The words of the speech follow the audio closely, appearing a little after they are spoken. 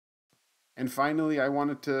And finally, I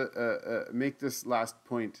wanted to make this last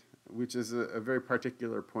point, which is a very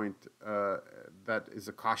particular point that is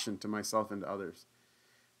a caution to myself and to others.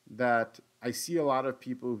 That I see a lot of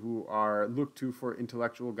people who are looked to for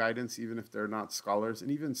intellectual guidance, even if they're not scholars, and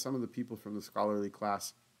even some of the people from the scholarly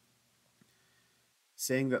class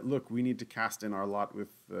saying that, look, we need to cast in our lot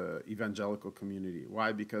with the evangelical community.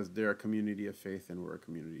 Why? Because they're a community of faith and we're a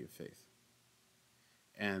community of faith.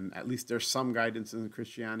 And at least there's some guidance in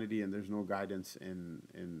Christianity and there's no guidance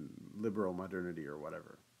in liberal modernity or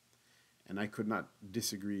whatever. And I could not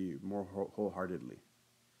disagree more wholeheartedly.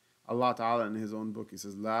 Allah Ta'ala in His own book, He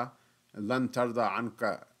says, La lan tarda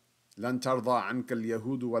anka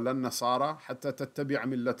al-yahudu wa lan nasara hatta tattabi'a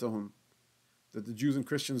millatahum. That the Jews and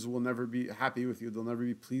Christians will never be happy with you, they'll never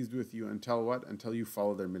be pleased with you until what? Until you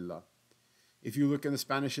follow their millah. If you look in the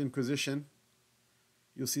Spanish Inquisition,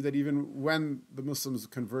 you'll see that even when the Muslims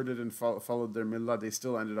converted and followed their millah, they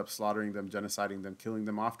still ended up slaughtering them, genociding them, killing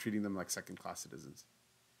them off, treating them like second-class citizens.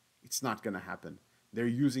 It's not going to happen. They're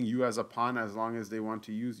using you as a pawn as long as they want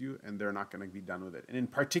to use you, and they're not going to be done with it. And in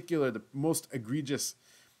particular, the most egregious,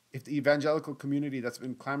 if the evangelical community that's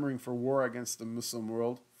been clamoring for war against the Muslim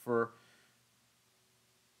world for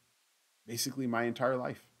basically my entire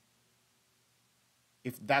life,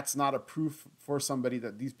 if that's not a proof for somebody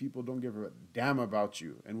that these people don't give a damn about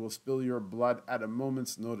you and will spill your blood at a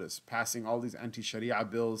moment's notice, passing all these anti-Sharia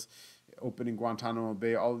bills, opening Guantanamo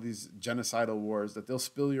Bay, all of these genocidal wars, that they'll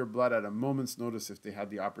spill your blood at a moment's notice if they had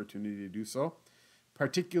the opportunity to do so.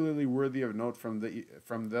 Particularly worthy of note from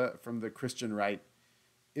the Christian right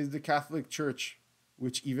is the Catholic Church,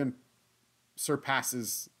 which even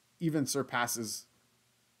surpasses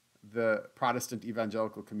the Protestant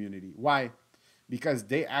evangelical community. Why? Because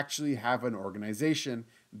they actually have an organization,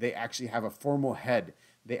 they actually have a formal head,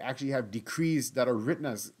 they actually have decrees that are written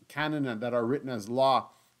as canon and that are written as law,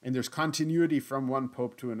 and there's continuity from one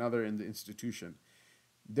pope to another in the institution.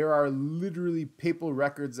 There are literally papal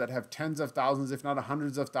records that have tens of thousands, if not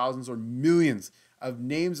hundreds of thousands or millions of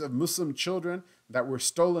names of Muslim children that were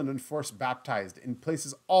stolen and forced baptized in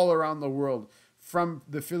places all around the world, from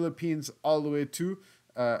the Philippines all the way to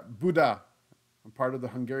Buda, part of the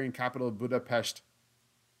Hungarian capital of Budapest,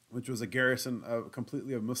 which was a garrison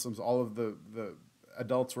completely of Muslims. All of the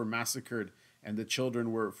adults were massacred and the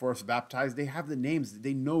children were forced baptized. They have the names.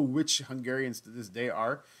 They know which Hungarians to this day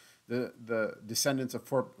are the descendants of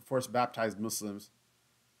forced baptized Muslims.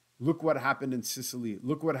 Look what happened in Sicily.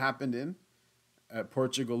 Look what happened in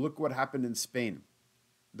Portugal. Look what happened in Spain.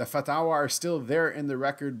 The fatwa are still there in the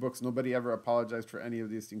record books. Nobody ever apologized for any of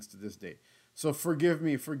these things to this day. So forgive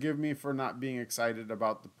me for not being excited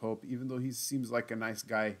about the Pope, even though he seems like a nice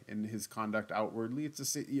guy in his conduct outwardly.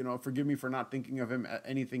 Forgive me for not thinking of him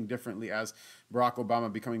anything differently as Barack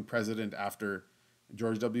Obama becoming president after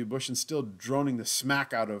George W. Bush and still droning the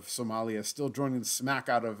smack out of Somalia, still droning the smack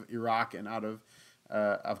out of Iraq and out of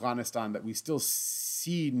Afghanistan, that we still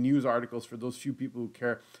see news articles for those few people who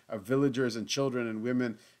care of villagers and children and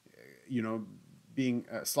women, being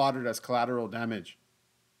slaughtered as collateral damage.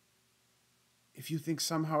 If you think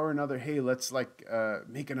somehow or another, hey, let's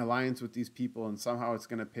make an alliance with these people and somehow it's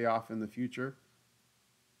going to pay off in the future,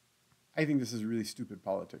 I think this is really stupid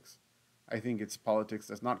politics. I think it's politics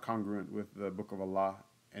that's not congruent with the Book of Allah,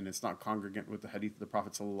 and it's not congruent with the Hadith of the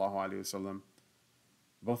Prophet ﷺ,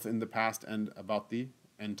 both in the past and about the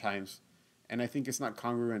end times. And I think it's not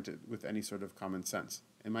congruent with any sort of common sense.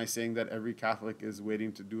 Am I saying that every Catholic is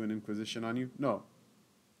waiting to do an inquisition on you? No.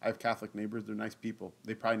 I have Catholic neighbors. They're nice people.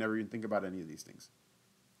 They probably never even think about any of these things.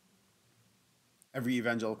 Every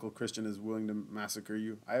evangelical Christian is willing to massacre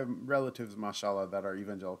you. I have relatives, mashallah, that are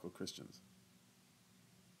evangelical Christians.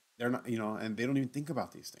 They're not, and they don't even think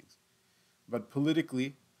about these things. But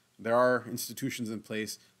politically, there are institutions in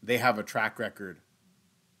place. They have a track record.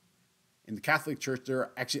 In the Catholic Church, there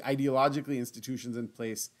are actually ideologically institutions in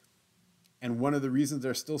place. And one of the reasons there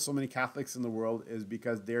are still so many Catholics in the world is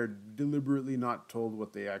because they're deliberately not told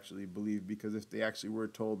what they actually believe, because if they actually were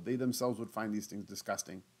told, they themselves would find these things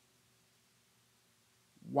disgusting.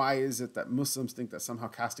 Why is it that Muslims think that somehow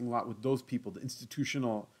casting lot with those people, the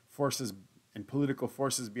institutional forces and political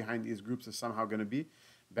forces behind these groups, is somehow going to be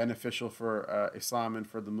beneficial for Islam and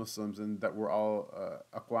for the Muslims, and that we're all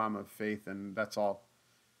aqwam of faith and that's all?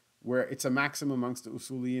 Where it's a maxim amongst the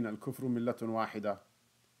usuliyin, al-kufru millatun wahida.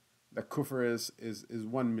 That kufr is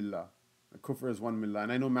one millah. The kufr is one millah.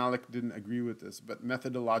 And I know Malik didn't agree with this, but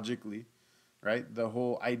methodologically, right, the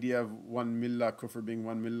whole idea of one millah, kufr being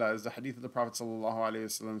one millah, is the hadith of the Prophet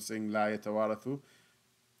ﷺ saying, La yatawarathu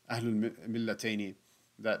ahlul millataini.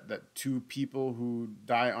 that two people who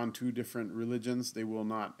die on two different religions, they will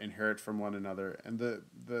not inherit from one another. And the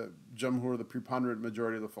Jamhur, the preponderant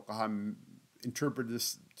majority of the fuqaha, interpret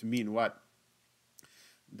this to mean what?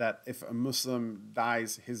 That if a Muslim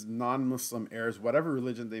dies, his non-Muslim heirs, whatever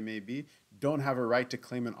religion they may be, don't have a right to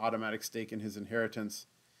claim an automatic stake in his inheritance.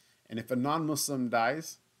 And if a non-Muslim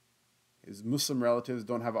dies, his Muslim relatives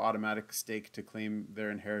don't have an automatic stake to claim their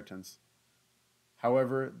inheritance.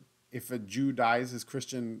 However, if a Jew dies, his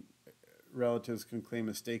Christian relatives can claim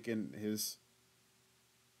a stake in his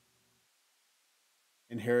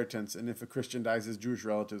inheritance. And if a Christian dies, his Jewish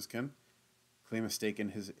relatives can claim a stake in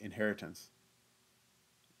his inheritance.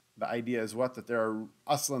 The idea is what? That there are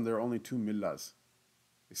only two millahs,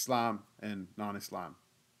 Islam and non-Islam.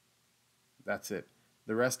 That's it.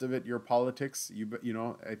 The rest of it, your politics, you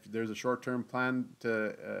know, if there's a short-term plan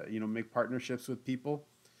to, make partnerships with people,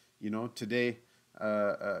 today,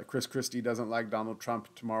 Chris Christie doesn't like Donald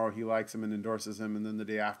Trump. Tomorrow he likes him and endorses him. And then the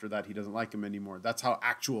day after that, he doesn't like him anymore. That's how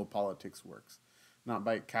actual politics works. Not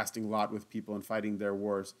by casting lot with people and fighting their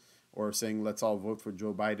wars, or saying, let's all vote for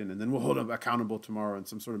Joe Biden and then we'll hold him accountable tomorrow in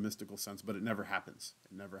some sort of mystical sense. But it never happens.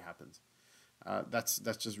 It never happens. That's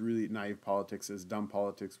just really naive politics. It's dumb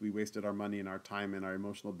politics. We wasted our money and our time and our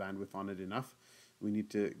emotional bandwidth on it enough. We need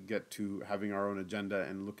to get to having our own agenda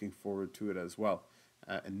and looking forward to it as well,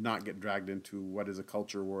 and not get dragged into what is a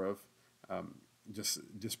culture war of just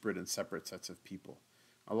disparate and separate sets of people.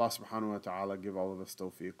 Allah subhanahu wa ta'ala give all of us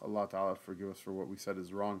tawfiq. Allah ta'ala forgive us for what we said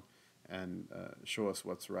is wrong and show us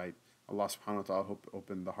what's right. Allah subhanahu wa ta'ala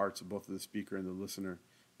open the hearts of both the speaker and the listener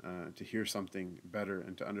to hear something better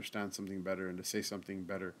and to understand something better and to say something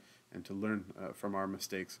better and to learn from our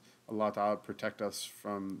mistakes. Allah ta'ala protect us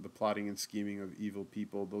from the plotting and scheming of evil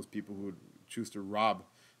people, those people who would choose to rob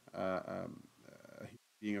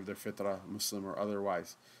being of their fitrah, Muslim or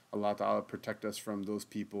otherwise. Allah ta'ala protect us from those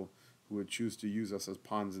people who would choose to use us as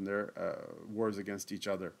pawns in their wars against each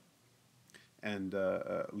other, and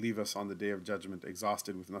leave us on the day of judgment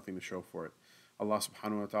exhausted with nothing to show for it. Allah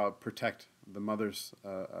subhanahu wa ta'ala protect the mothers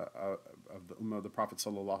of the Ummah of the Prophet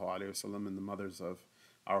sallallahu alaihi wasallam and the mothers of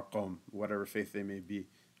our qawm, whatever faith they may be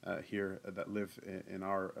here that live in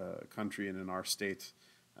our country and in our states.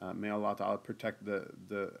 May Allah ta'ala protect the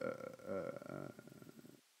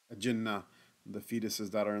jinnah, the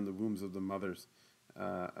fetuses that are in the wombs of the mothers,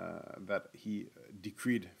 that He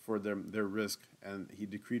decreed for them their rizq, and He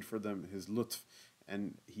decreed for them His lutf,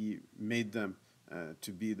 and He made them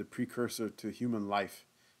to be the precursor to human life,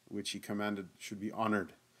 which He commanded should be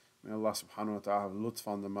honored. May Allah subhanahu wa ta'ala have lutf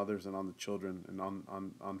on the mothers and on the children and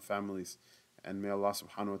on families, and may Allah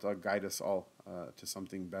subhanahu wa ta'ala guide us all to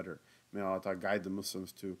something better. May Allah ta'ala guide the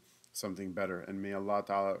Muslims to something better, and may Allah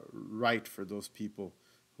ta'ala write for those people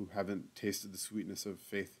who haven't tasted the sweetness of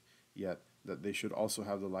faith yet, that they should also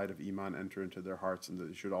have the light of Iman enter into their hearts, and that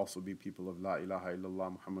they should also be people of La ilaha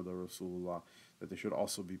illallah Muhammadur Rasulullah, that they should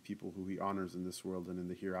also be people who He honors in this world and in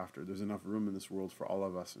the hereafter. There's enough room in this world for all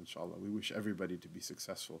of us, inshallah. We wish everybody to be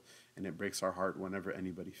successful, and it breaks our heart whenever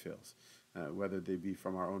anybody fails, whether they be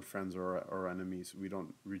from our own friends or enemies. We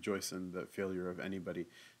don't rejoice in the failure of anybody,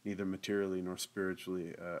 neither materially nor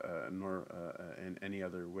spiritually, nor in any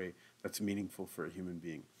other way that's meaningful for a human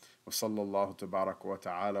being. وصلى الله تبارك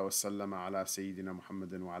وتعالى وسلم على سيدنا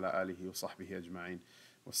محمد وعلى آله وصحبه أجمعين.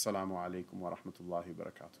 والسلام عليكم ورحمة الله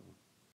وبركاته.